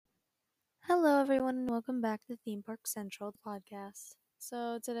Hello, everyone, and welcome back to Theme Park Central podcast.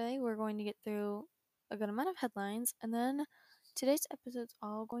 So, today we're going to get through a good amount of headlines, and then today's episode's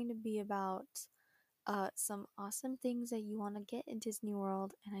all going to be about some awesome things that you want to get in Disney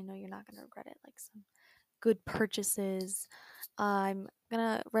World, and I know you're not going to regret it, like some good purchases. I'm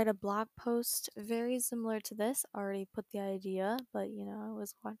gonna write a blog post very similar to this. Already put the idea, but I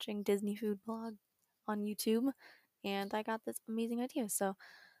was watching Disney food blog on YouTube, and I got this amazing idea. So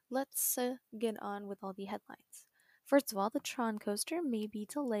let's get on with all the headlines. First of all, the Tron coaster may be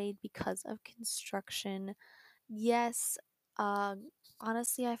delayed because of construction. Yes, uh,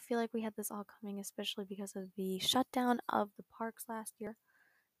 honestly, I feel like we had this all coming, especially because of the shutdown of the parks last year,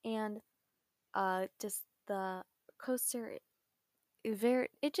 and just the coaster.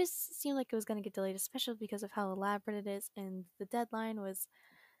 It just seemed like it was going to get delayed, especially because of how elaborate it is, and the deadline was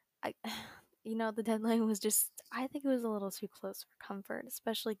I the deadline was just I think it was a little too close for comfort,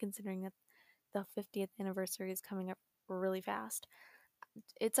 especially considering that the 50th anniversary is coming up really fast.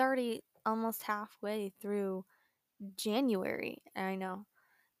 It's already almost halfway through January. I know.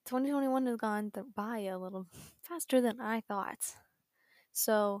 2021 has gone by a little faster than I thought.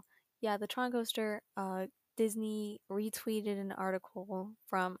 So, yeah, the Tron coaster, Disney retweeted an article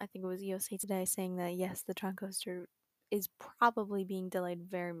from, I think it was USA Today, saying that yes, the Tron coaster is probably being delayed,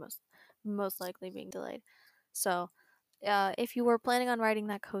 very most likely being delayed. So, if you were planning on riding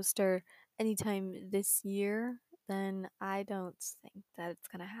that coaster anytime this year, then I don't think that it's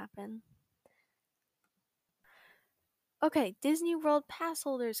gonna happen. Okay, Disney World pass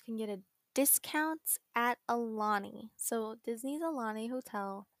holders can get a discount at Alani. So Disney's Alani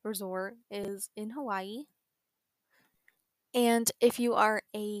Hotel Resort is in Hawaii. And if you are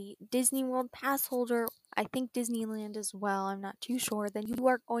a Disney World pass holder, I think Disneyland as well, I'm not too sure, then you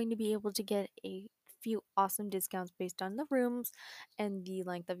are going to be able to get a few awesome discounts based on the rooms and the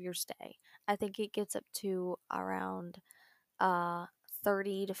length of your stay. I think it gets up to around uh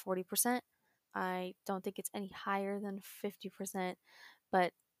 30 to 40%. I don't think it's any higher than 50%,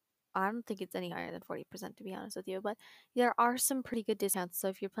 but I don't think it's any higher than 40%, to be honest with you, but there are some pretty good discounts. So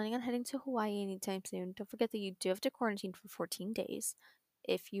if you're planning on heading to Hawaii anytime soon, don't forget that you do have to quarantine for 14 days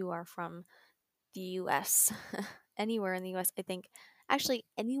if you are from the US. Anywhere in the US, I think. Actually,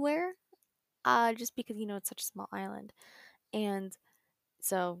 anywhere, just because, it's such a small island. And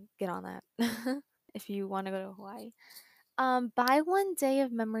so get on that if you want to go to Hawaii. Buy one day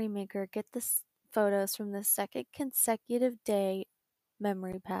of Memory Maker, get the photos from the second consecutive day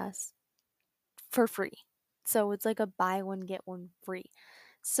Memory Pass for free. So it's like a buy one get one free.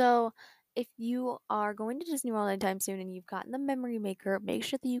 So if you are going to Disney World anytime soon and you've gotten the Memory Maker, make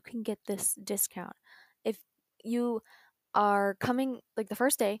sure that you can get this discount. If you are coming like the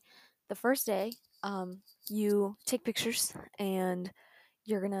first day, you take pictures and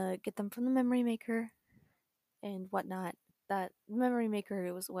you're gonna get them from the Memory Maker and whatnot. That Memory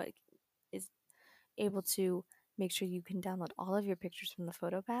Maker was what is able to make sure you can download all of your pictures from the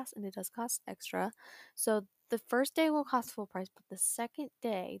PhotoPass, and it does cost extra. So the first day will cost full price, but the second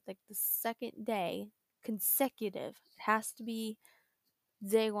day, consecutive, it has to be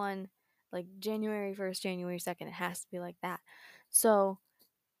day one, like January 1st, January 2nd. It has to be like that. So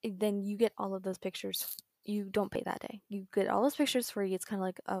then you get all of those pictures. You don't pay that day. You get all those pictures free. It's kind of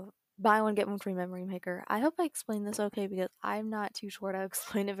like a buy one get one free memory maker. I hope I explained this okay because I'm not too sure to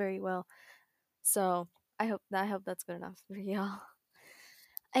explain it very well. So I hope that's good enough for y'all.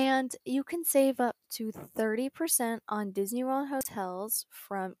 And you can save up to 30% on Disney World hotels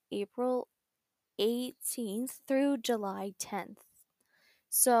from April 18th through July 10th.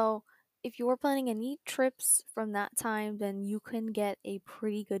 So if you're planning any trips from that time, then you can get a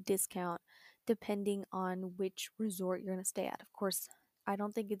pretty good discount depending on which resort you're going to stay at. Of course, I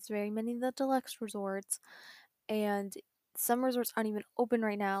don't think it's very many of the deluxe resorts, and some resorts aren't even open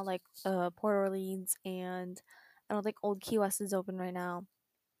right now, like Port Orleans, and I don't think Old Key West is open right now.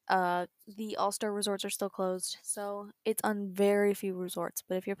 The All Star resorts are still closed, so it's on very few resorts.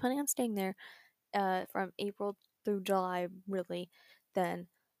 But if you're planning on staying there, from April through July, really, then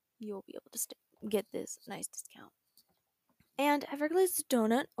you'll be able to get this nice discount. And Everglades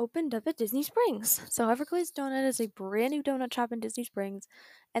Donut opened up at Disney Springs. So Everglades Donut is a brand new donut shop in Disney Springs,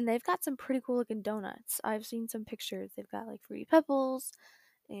 and they've got some pretty cool looking donuts. I've seen some pictures. They've got like Fruity Pebbles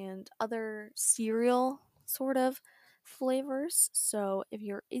and other cereal sort of flavors. So if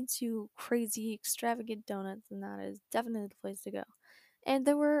you're into crazy extravagant donuts, then that is definitely the place to go. And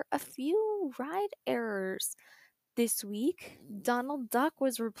there were a few ride errors this week. Donald Duck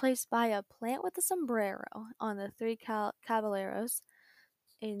was replaced by a plant with a sombrero on the Three Caballeros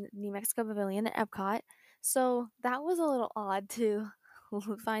in New Mexico Pavilion at Epcot. So that was a little odd to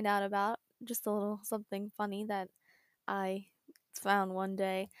find out about. just a little something funny that I found one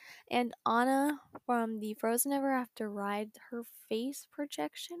day. And Anna from the Frozen Ever After ride, her face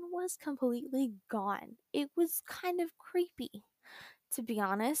projection was completely gone. It was kind of creepy, to be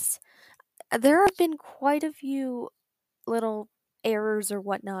honest. There have been quite a few little errors or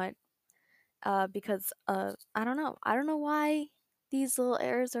whatnot, because I don't know. I don't know why these little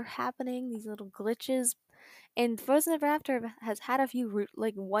errors are happening, these little glitches. And Frozen Ever After has had a few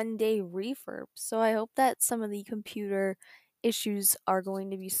like 1 day refurbs, so I hope that some of the computer issues are going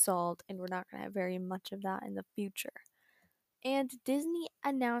to be solved, and we're not going to have very much of that in the future. And Disney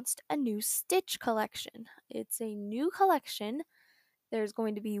announced a new Stitch collection. It's a new collection. There's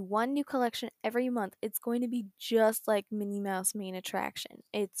going to be one new collection every month. It's going to be just like Minnie Mouse Main Attraction.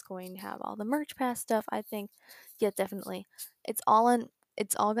 It's going to have all the Merch Pass stuff, I think. Yeah, definitely. It's all on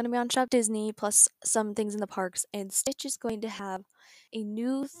it's all going to be on Shop Disney plus some things in the parks, and Stitch is going to have a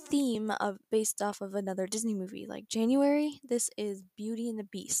new theme of based off of another Disney movie. Like January, this is Beauty and the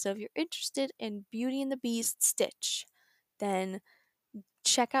Beast. So if you're interested in Beauty and the Beast Stitch, then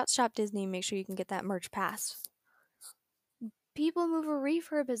check out Shop Disney and make sure you can get that Merch Pass. People Mover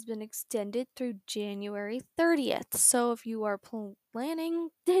Refurb has been extended through January 30th. So if you are planning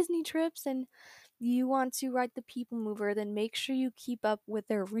Disney trips and you want to ride the People Mover, then make sure you keep up with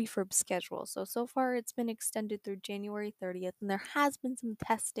their refurb schedule. So far it's been extended through January 30th, and there has been some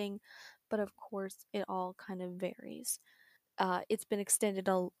testing, but of course it all kind of varies. It's been extended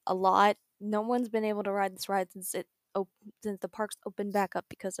a lot. No one's been able to ride this ride since the parks opened back up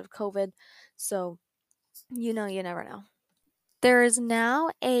because of COVID. So you never know. There is now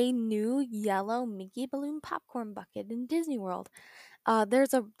a new yellow Mickey balloon popcorn bucket in Disney World.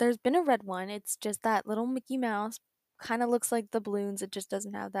 There's been a red one. It's just that little Mickey Mouse kind of looks like the balloons. It just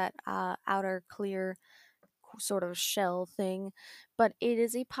doesn't have that outer clear sort of shell thing. But it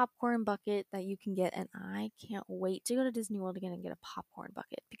is a popcorn bucket that you can get, and I can't wait to go to Disney World again and get a popcorn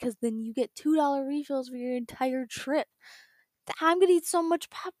bucket, because then you get $2 refills for your entire trip. I'm gonna eat so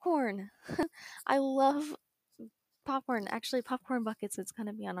much popcorn. I love popcorn. Actually, popcorn buckets is going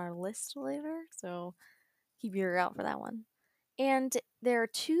to be on our list later, so keep your ear out for that one. And there are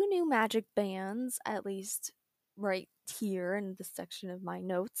two new magic bands, at least right here in this section of my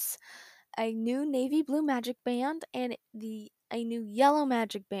notes. A new navy blue magic band and a new yellow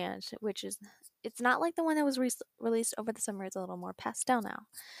magic band, which is it's not like the one that was released over the summer. It's a little more pastel now.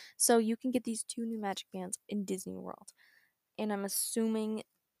 So you can get these two new magic bands in Disney World. And I'm assuming,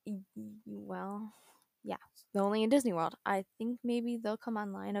 well, yeah, they're only in Disney World. I think maybe they'll come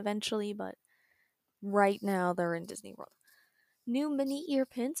online eventually, but right now they're in Disney World. New mini ear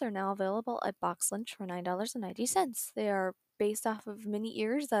pins are now available at Box Lunch for $9.90. They are based off of mini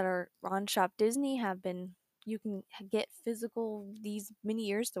ears that are on Shop Disney. You can get physical these mini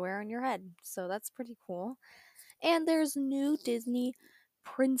ears to wear on your head, so that's pretty cool. And there's new Disney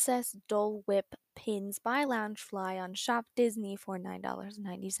Princess Dole Whip pins by Loungefly on Shop Disney for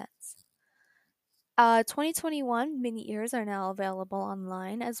 $9.90. 2021 mini ears are now available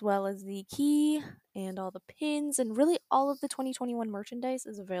online, as well as the key and all the pins, and really all of the 2021 merchandise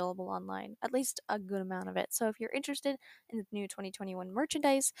is available online, at least a good amount of it. So if you're interested in the new 2021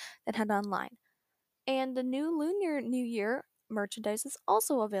 merchandise, then head online. And the new Lunar New Year merchandise is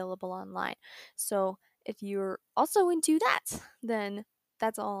also available online. So if you're also into that, then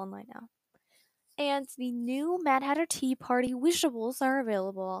that's all online now. And the new Mad Hatter Tea Party wishables are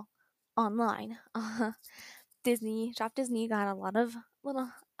available online. Shop Disney got a lot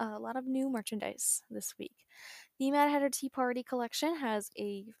of new merchandise this week. The Mad Hatter Tea Party collection has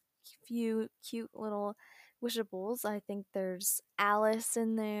a few cute little wishables. I think there's Alice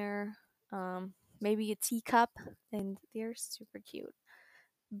in there, maybe a teacup, and they're super cute.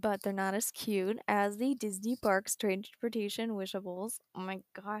 But they're not as cute as the Disney Parks Transportation wishables. Oh my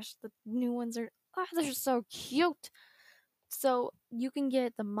gosh, the new ones are they're so cute. So you can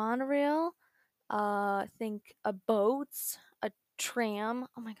get the monorail, think a boat, a tram.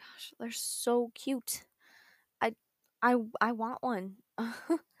 Oh my gosh, they're so cute. I I want one.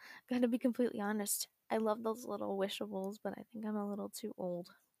 Gotta be completely honest. I love those little wishables, but I think I'm a little too old.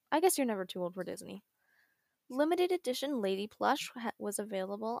 I guess you're never too old for Disney. Limited edition Lady Plush was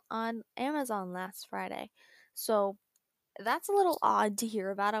available on Amazon last Friday. So that's a little odd to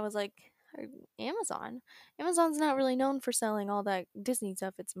hear about. I was like, Amazon? Amazon's not really known for selling all that Disney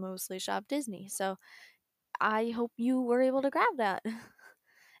stuff. It's mostly Shop Disney. So I hope you were able to grab that.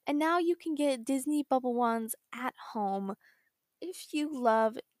 And now you can get Disney bubble wands at home if you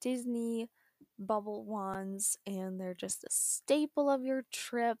love Disney bubble wands and they're just a staple of your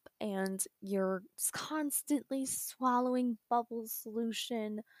trip and you're constantly swallowing bubble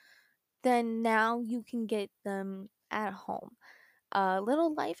solution. then now you can get them at home. A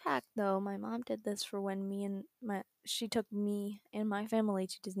little life hack though, my mom did this for when she took me and my family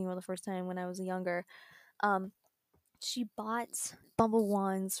to Disney World the first time when I was younger. Um, she bought bubble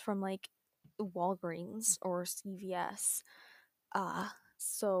wands from like Walgreens or CVS.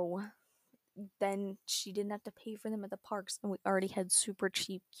 So then she didn't have to pay for them at the parks, and we already had super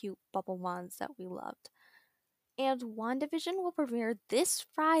cheap, cute bubble wands that we loved. And WandaVision will premiere this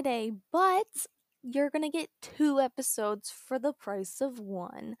Friday, but you're gonna get 2 episodes for the price of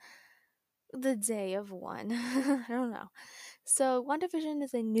one. The day of one. I don't know. So, WandaVision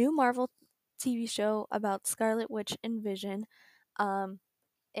is a new Marvel TV show about Scarlet Witch and Vision. Um,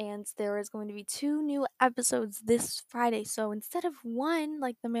 and there is going to be 2 new episodes this Friday. So instead of one,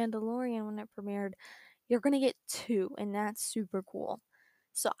 like The Mandalorian when it premiered, you're going to get 2, and that's super cool.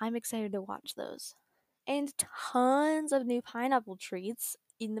 So I'm excited to watch those. And tons of new pineapple treats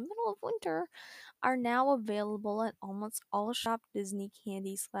in the middle of winter are now available at almost all Shop Disney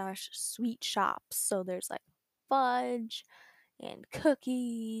candy slash sweet shops. So there's like fudge and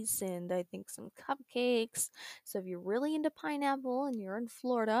cookies and I think some cupcakes. So if you're really into pineapple and you're in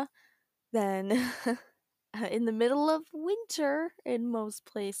Florida, then in the middle of winter in most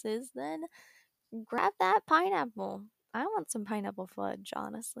places, then grab that pineapple. I want some pineapple fudge,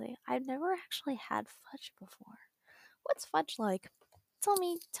 honestly. I've never actually had fudge before. What's fudge like? Tell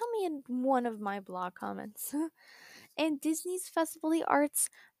me in one of my blog comments. And Disney's Festival of the Arts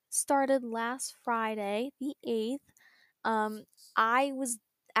started last Friday, the 8th. Um, I was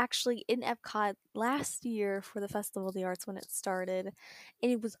actually in Epcot last year for the Festival of the Arts when it started,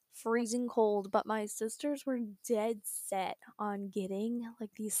 and it was freezing cold, but my sisters were dead set on getting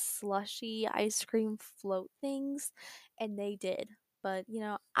like these slushy ice cream float things, and they did. But,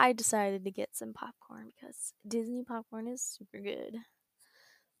 I decided to get some popcorn because Disney popcorn is super good.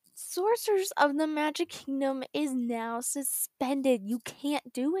 Sorcerers of the Magic Kingdom is now suspended. You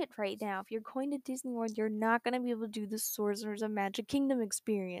can't do it right now. If you're going to Disney World, you're not going to be able to do the Sorcerers of Magic Kingdom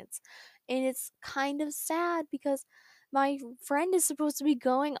experience. And it's kind of sad because my friend is supposed to be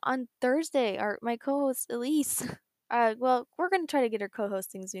going on Thursday, or my co host Elise. Well, we're going to try to get her co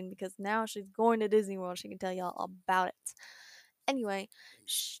hosting soon because now she's going to Disney World. She can tell y'all about it. Anyway,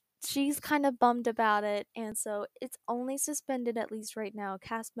 she's kind of bummed about it, and so it's only suspended at least right now.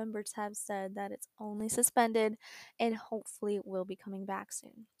 Cast members have said that it's only suspended, and hopefully it will be coming back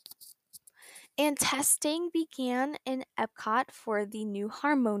soon. And testing began in Epcot for the new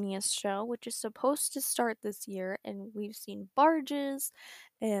Harmonious show, which is supposed to start this year, and we've seen barges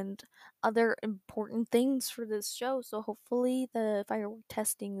and other important things for this show. So hopefully the firework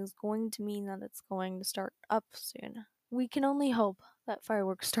testing is going to mean that it's going to start up soon. We can only hope that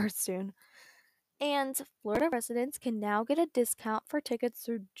fireworks start soon. And Florida residents can now get a discount for tickets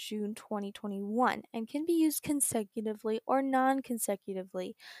through June 2021 and can be used consecutively or non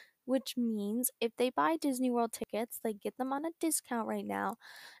consecutively, which means if they buy Disney World tickets, they get them on a discount right now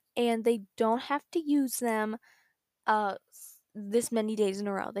and they don't have to use them this many days in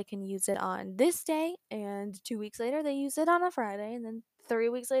a row. They can use it on this day, and 2 weeks later, they use it on a Friday, and then 3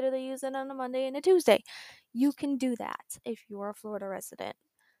 weeks later, they use it on a Monday and a Tuesday. You can do that if you're a Florida resident,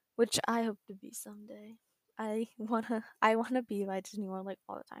 which I hope to be someday. I wanna be by Disney World like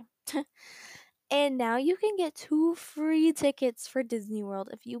all the time. And now you can get 2 free tickets for Disney World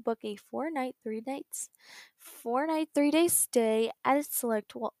if you book a 4-night, 3-day stay at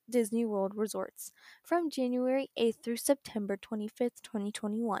select Disney World resorts from January 8th through September 25th,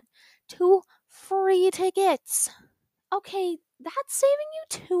 2021. 2 free tickets! Okay, that's saving you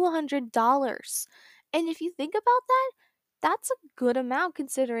 $200. And if you think about that, that's a good amount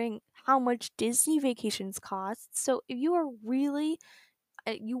considering how much Disney vacations cost. So if you are really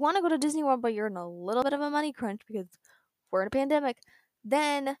you want to go to Disney World but you're in a little bit of a money crunch because we're in a pandemic,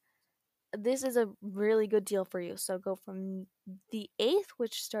 then this is a really good deal for you. So go from the 8th,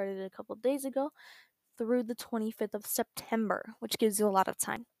 which started a couple days ago, through the 25th of September, which gives you a lot of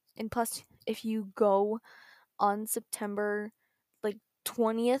time. And plus, if you go on September like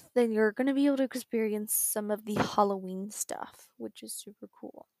 20th, then you're going to be able to experience some of the Halloween stuff, which is super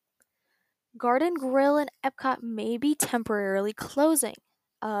cool. Garden Grill in Epcot may be temporarily closing.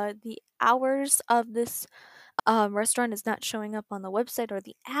 The hours of this restaurant is not showing up on the website or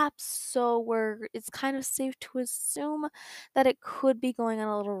the app, so it's kind of safe to assume that it could be going on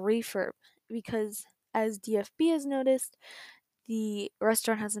a little refurb because, as DFB has noticed, the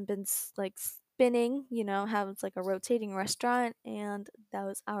restaurant hasn't been like spinning, how it's like a rotating restaurant, and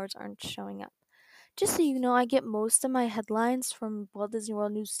those hours aren't showing up. Just so you know, I get most of my headlines from Walt Disney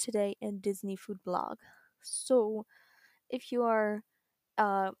World News Today and Disney Food Blog. So if you are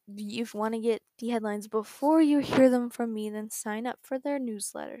if you want to get the headlines before you hear them from me, then sign up for their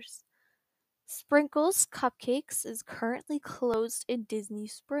newsletters. Sprinkles Cupcakes is currently closed in Disney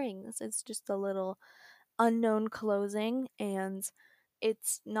Springs. It's just a little unknown closing, and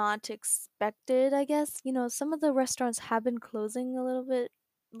it's not expected, I guess. Some of the restaurants have been closing a little bit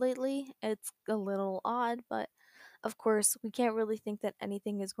lately. It's a little odd, but of course, we can't really think that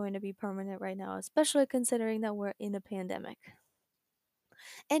anything is going to be permanent right now, especially considering that we're in a pandemic.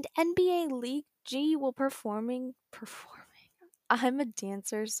 And NBA League G will performing. I'm a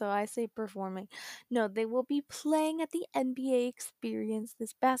dancer, so I say performing. No, they will be playing at the NBA Experience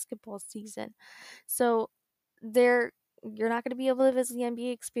this basketball season. So they're you're not going to be able to visit the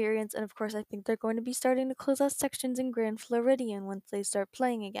NBA Experience, and of course, I think they're going to be starting to close out sections in Grand Floridian once they start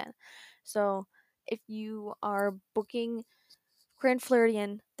playing again. So if you are booking Grand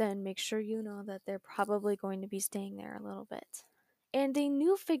Floridian, then make sure you know that they're probably going to be staying there a little bit. And a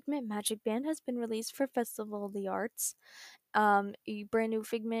new Figment Magic Band has been released for Festival of the Arts. A brand new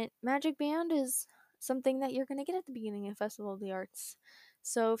Figment Magic Band is something that you're going to get at the beginning of Festival of the Arts.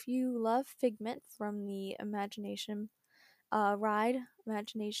 So if you love Figment from the Imagination ride,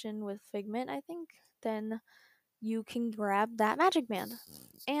 Imagination with Figment, I think, then you can grab that Magic Band.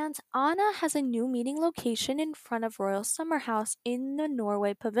 And Anna has a new meeting location in front of Royal Summer House in the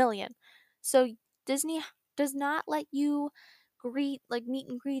Norway Pavilion. So Disney does not let you meet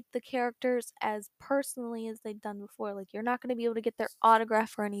and greet the characters as personally as they've done before. Like, you're not going to be able to get their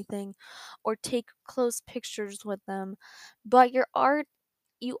autograph or anything or take close pictures with them, but you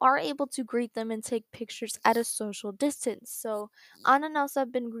are able to greet them and take pictures at a social distance. So Anna and Elsa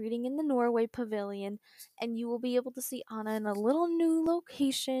have been greeting in the Norway Pavilion, and you will be able to see Anna in a little new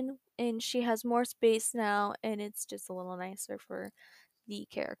location, and she has more space now, and it's just a little nicer for the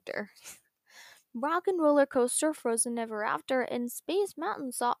character. Rock and Roller Coaster, Frozen Ever After, and Space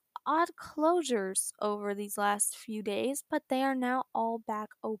Mountain saw odd closures over these last few days, but they are now all back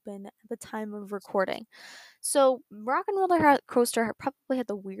open at the time of recording. So Rock and Roller Coaster probably had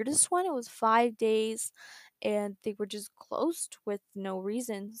the weirdest one. It was 5 days, and they were just closed with no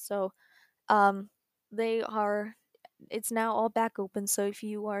reason. So, um, they are. It's now all back open. So if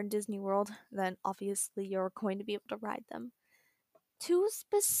you are in Disney World, then obviously you're going to be able to ride them. Two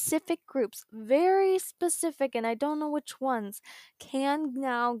specific groups, very specific, and I don't know which ones, can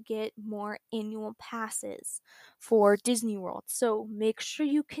now get more annual passes for Disney World. So make sure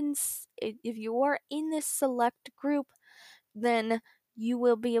you can, if you are in this select group, then you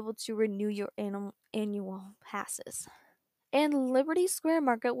will be able to renew your annual passes. And Liberty Square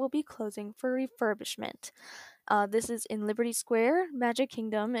Market will be closing for refurbishment. This is in Liberty Square, Magic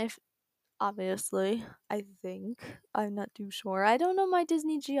Kingdom. If obviously, I think. I'm not too sure. I don't know my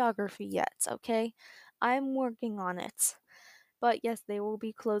Disney geography yet, okay? I'm working on it. But yes, they will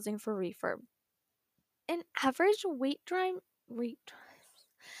be closing for refurb. And wait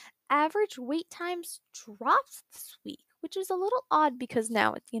average wait times dropped this week, which is a little odd because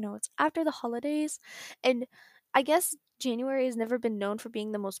now it's after the holidays, and I guess January has never been known for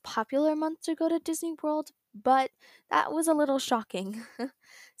being the most popular month to go to Disney World, but that was a little shocking.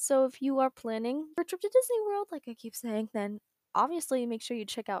 So if you are planning for a trip to Disney World, like I keep saying, then obviously make sure you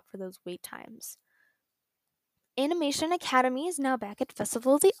check out for those wait times. Animation Academy is now back at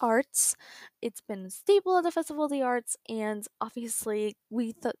Festival of the Arts. It's been a staple of the Festival of the Arts, and obviously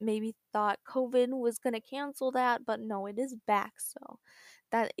we maybe thought COVID was going to cancel that, but no, it is back. So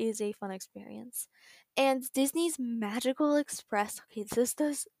that is a fun experience. And Disney's Magical Express. Okay, this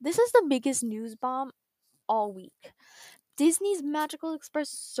is the biggest news bomb all week. Disney's Magical Express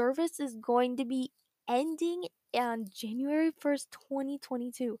service is going to be ending on January 1st,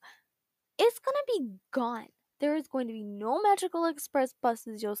 2022. It's going to be gone. There is going to be no Magical Express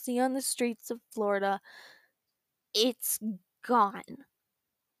buses you'll see on the streets of Florida. It's gone.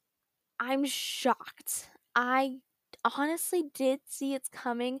 I'm shocked. I honestly did see it's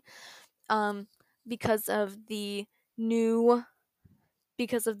coming because of the new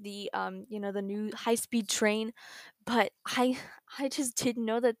the new high-speed train, but I just didn't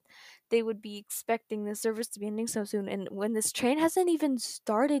know that they would be expecting the service to be ending so soon, and when this train hasn't even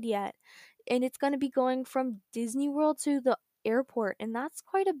started yet, and it's going to be going from Disney World to the airport, and that's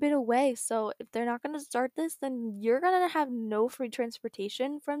quite a bit away. So if they're not going to start this, then you're going to have no free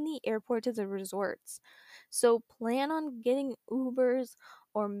transportation from the airport to the resorts. So plan on getting Ubers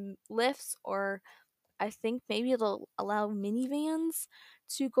or Lyfts, or I think maybe they'll allow minivans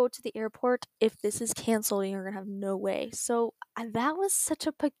to go to the airport. If this is canceled, you're gonna have no way. So that was such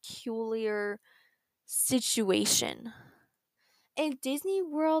a peculiar situation. And Disney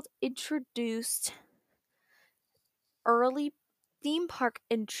World introduced early theme park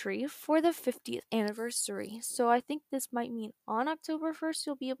entry for the 50th anniversary. So I think this might mean on October 1st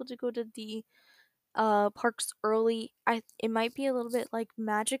you'll be able to go to the parks early. It might be a little bit like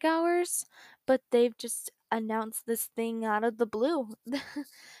magic hours, but they've just announced this thing out of the blue.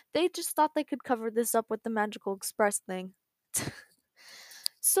 They just thought they could cover this up with the Magical Express thing.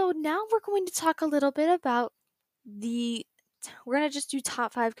 So now we're going to talk a little bit about the we're going to just do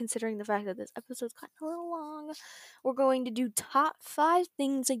top 5 considering the fact that this episode's gotten a little long. We're going to do top 5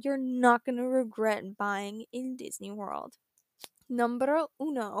 things that you're not going to regret buying in Disney World. Numero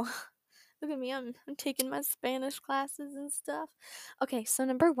uno. Look at me, I'm taking my Spanish classes and stuff. Okay, so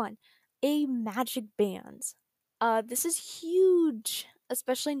number 1, a magic band. This is huge,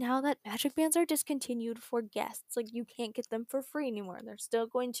 especially now that magic bands are discontinued for guests. Like, you can't get them for free anymore. They're still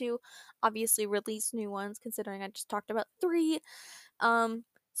going to obviously release new ones, considering I just talked about 3.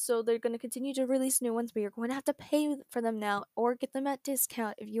 So they're going to continue to release new ones, but you're going to have to pay for them now or get them at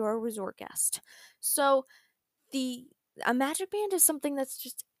discount if you're a resort guest. So a magic band is something that's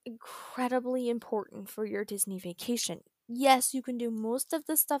just incredibly important for your Disney vacation. Yes, you can do most of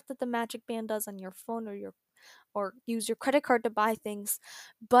the stuff that the magic band does on your phone or use your credit card to buy things,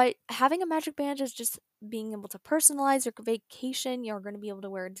 but having a magic band is just being able to personalize your vacation. You're going to be able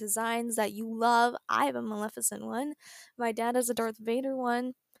to wear designs that you love. I have a Maleficent one. My dad has a Darth Vader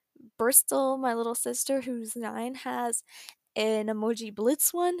one. Bristol, my little sister who's 9, has an Emoji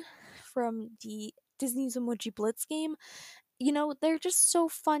Blitz one from the Disney's Emoji Blitz game. You know, they're just so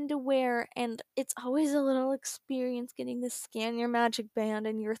fun to wear, and it's always a little experience getting to scan your magic band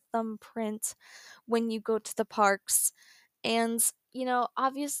and your thumbprint when you go to the parks. And, you know,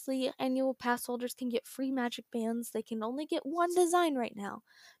 obviously, annual pass holders can get free magic bands. They can only get one design right now,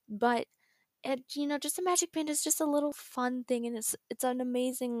 but just a magic band is just a little fun thing, and it's an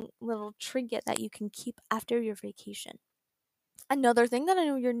amazing little trinket that you can keep after your vacation. Another thing that I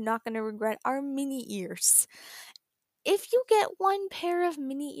know you're not going to regret are mini ears. If you get one pair of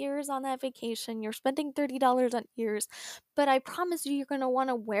mini ears on that vacation, you're spending $30 on ears, but I promise you're going to want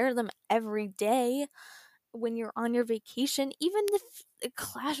to wear them every day when you're on your vacation, even if it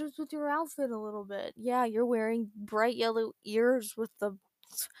clashes with your outfit a little bit. Yeah, you're wearing bright yellow ears with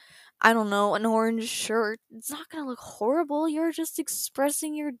I don't know, an orange shirt. It's not going to look horrible. You're just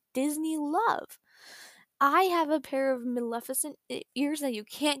expressing your Disney love. I have a pair of Maleficent ears that you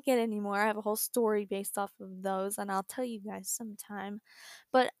can't get anymore. I have a whole story based off of those, and I'll tell you guys sometime.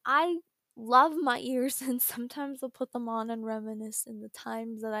 But I love my ears, and sometimes I'll put them on and reminisce in the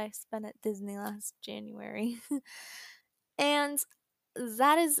times that I spent at Disney last January. And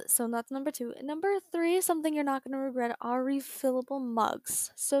that's number 2. Number 3, something you're not going to regret, are refillable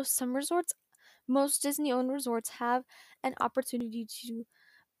mugs. So most Disney owned resorts have an opportunity to,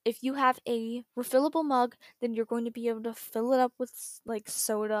 if you have a refillable mug, then you're going to be able to fill it up with like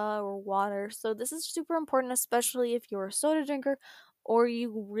soda or water. So this is super important, especially if you're a soda drinker or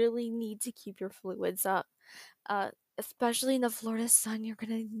you really need to keep your fluids up. Uh, Especially in the Florida sun, you're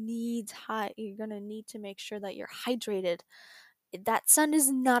gonna need to make sure that you're hydrated. That sun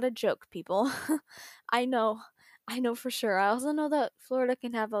is not a joke, people. I know. I know for sure. I also know that Florida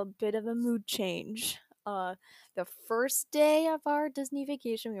can have a bit of a mood change. The first day of our Disney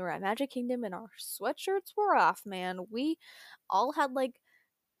vacation, we were at Magic Kingdom and our sweatshirts were off, man. We all had like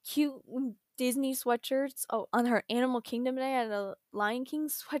cute Disney sweatshirts. Oh, on our Animal Kingdom day, I had a Lion King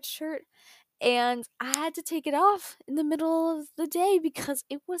sweatshirt, and I had to take it off in the middle of the day because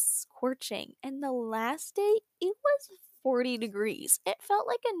it was scorching. And the last day, it was 40 degrees. It felt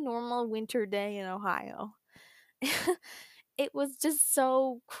like a normal winter day in Ohio. It was just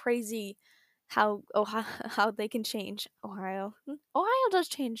so crazy how they can change Ohio. Ohio does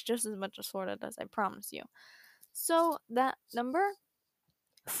change just as much as Florida does, I promise you. So that number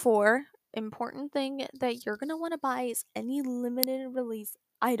 4 important thing that you're going to want to buy is any limited release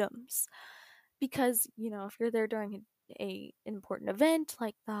items, because if you're there during a important event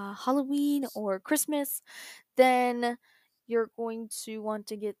like the Halloween or Christmas, then you're going to want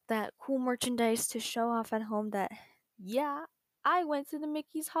to get that cool merchandise to show off at home that, yeah, I went to the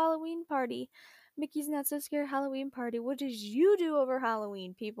Mickey's Halloween party. Mickey's Not So Scary Halloween party. What did you do over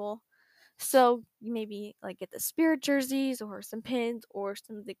Halloween, people? So you maybe like get the spirit jerseys or some pins or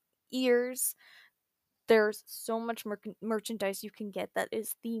some of the ears. There's so much merchandise you can get that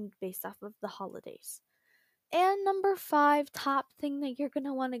is themed based off of the holidays. And number 5, top thing that you're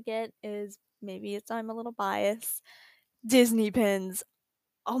gonna want to get is, I'm a little biased, Disney pins.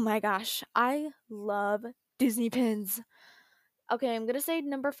 Oh my gosh, I love Disney pins. Okay, I'm gonna say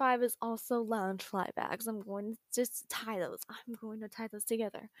number 5 is also Loungefly bags. I'm going to just tie those. I'm going to tie those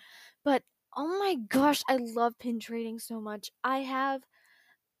together. But Oh my gosh, I love pin trading so much. I have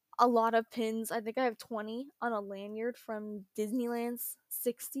a lot of pins. I think I have 20 on a lanyard from Disneyland's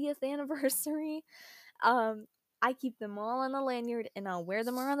 60th anniversary. Um, I keep them all on the lanyard and I'll wear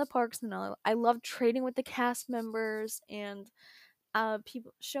them around the parks, and I love trading with the cast members and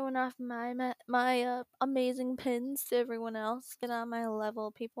people showing off my amazing pins to everyone else. Get on my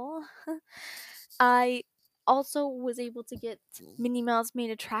level, people. I also was able to get Minnie Mouse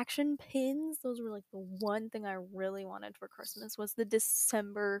Main Attraction pins. Those were like the one thing I really wanted for Christmas was the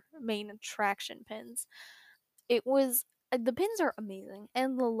December Main Attraction pins. It was the pins are amazing,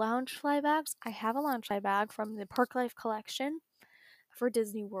 and the Loungefly bags. I have a Loungefly bag from the Park Life collection for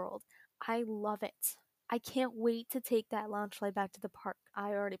Disney World. I love it. I can't wait to take that Loungefly back to the park. I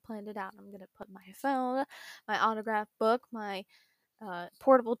already planned it out. I'm gonna put my phone, my autograph book, my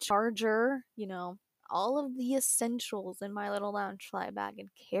portable charger, all of the essentials in my little Loungefly bag and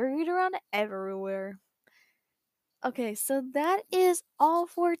carry it around everywhere. Okay, so that is all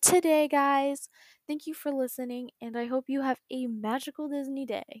for today, guys. Thank you for listening, and I hope you have a magical Disney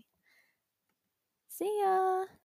day. See ya!